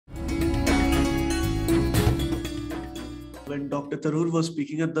when Dr. Tharoor was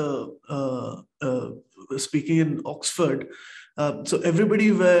speaking at the speaking in Oxford. So everybody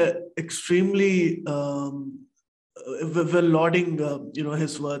were extremely were lauding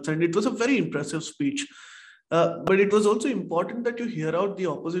his words, and it was a very impressive speech. But it was also important that you hear out the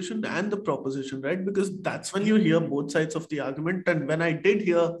opposition and the proposition, right? Because that's when you hear both sides of the argument. And when I did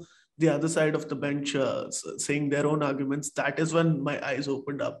hear the other side of the bench saying their own arguments, that is when my eyes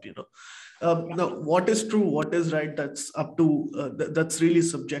opened up. Now, what is true, what is right, that's up to that's really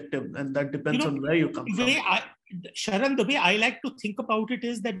subjective, and that depends on where you come from. Sharan, the way I like to think about it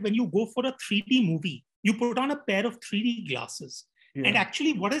is that when you go for a 3D movie, you put on a pair of 3D glasses. Yeah. And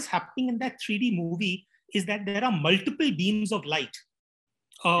actually what is happening in that 3D movie is that there are multiple beams of light.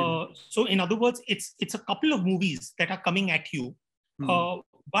 So in other words, it's a couple of movies that are coming at you,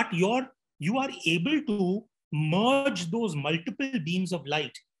 but you are able to merge those multiple beams of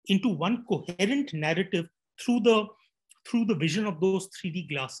light into one coherent narrative through the vision of those 3D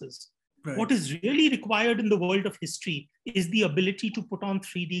glasses. Right. What is really required in the world of history is the ability to put on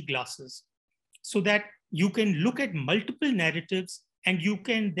 3D glasses so that you can look at multiple narratives and you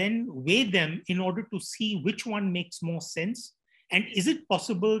can then weigh them in order to see which one makes more sense. And is it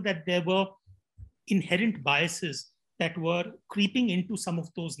possible that there were inherent biases that were creeping into some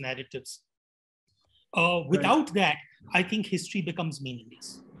of those narratives? Without that, I think history becomes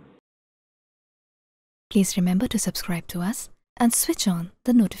meaningless. Please remember to subscribe to us and switch on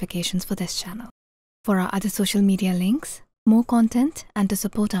the notifications for this channel. For our other social media links, more content, and to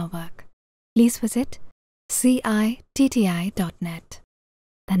support our work, please visit citti.net.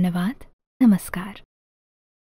 Dhanyavad. Namaskar.